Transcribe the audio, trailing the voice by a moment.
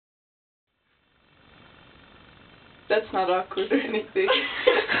That's not awkward or anything.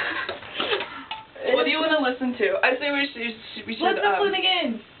 What do you want to listen to? I say we should What's the flute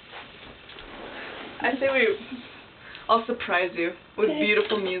again? I say I'll surprise you with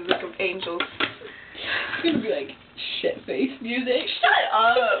beautiful music of angels. It's gonna be like shit-face music. Shut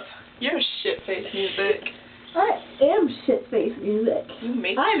up! You're shit-face music. I am shit-face music. You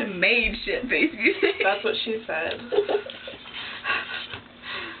make I made shit-face music. That's what she said.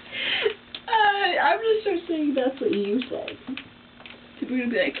 I'm gonna start saying that's what you said. People are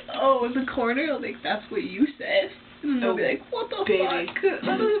gonna be like, oh, in the corner, I'll think that's what you said. And then they'll be like, what the fuck?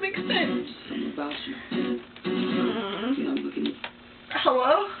 That doesn't make sense. Something about you. You know, looking at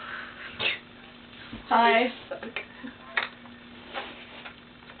Hello? Hi.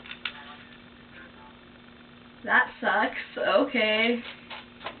 That sucks. Okay.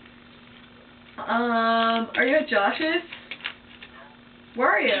 Are you at Josh's? Where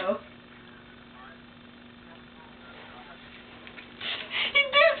are you? You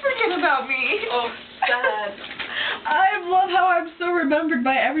did forget about me. Oh, sad. I love how I'm so remembered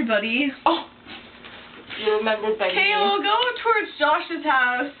by everybody. Oh, you remembered by me. Okay, we'll go towards Josh's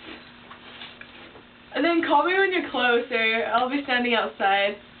house. And then call me when you're closer. I'll be standing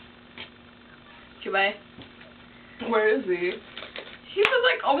outside. Goodbye. Where is he? He was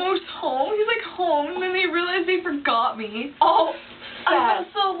like almost home. He's like home, and then he realized he forgot me. Oh, I sad.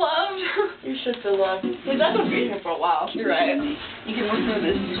 felt so loved. You should feel loved. He's not gonna be here for a while. You're right. You can listen to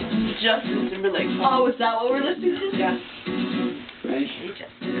this Justin Timberlake song. Oh, is that what we're listening to? Yeah. right? Hey,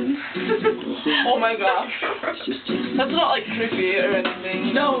 Justin. Oh my gosh. That's not like creepy or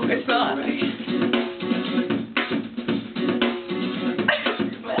anything. No, it's not.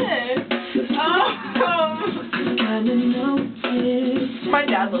 My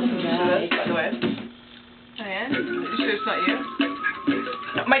dad listens to this, by the way. Oh yeah? You sure it's not you?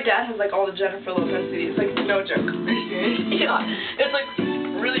 My dad has like all the Jennifer Lopez CDs, like no joke. Yeah, it's like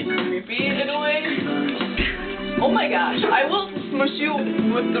really creepy in a way. Oh my gosh, I will smush you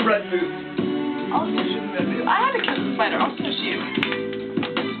with the red boots. I'll smush you with the red boots. I had to kiss the spider, I'll smush you.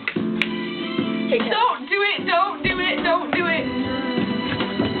 Hey, don't do it, don't do it, don't do it.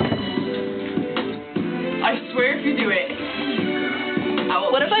 I swear if you do it, I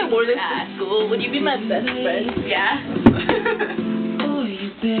will. What if I wore this to school? Would you be my best friend? Yeah.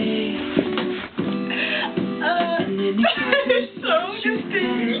 It's so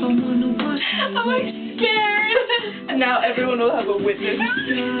distinct. I'm like scared. And now everyone will have a witness.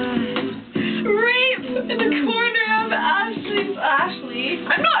 Rape in the corner of Ashley.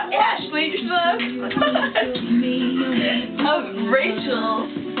 I'm not Ashley, you suck. Of Rachel.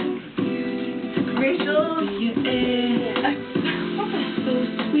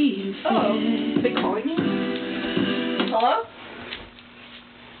 Oh, are they calling me? Hello?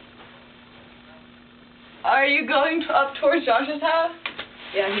 Are you going up towards Josh's house?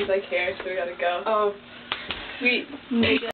 Yeah, he's like here, so we gotta go. Oh, sweet.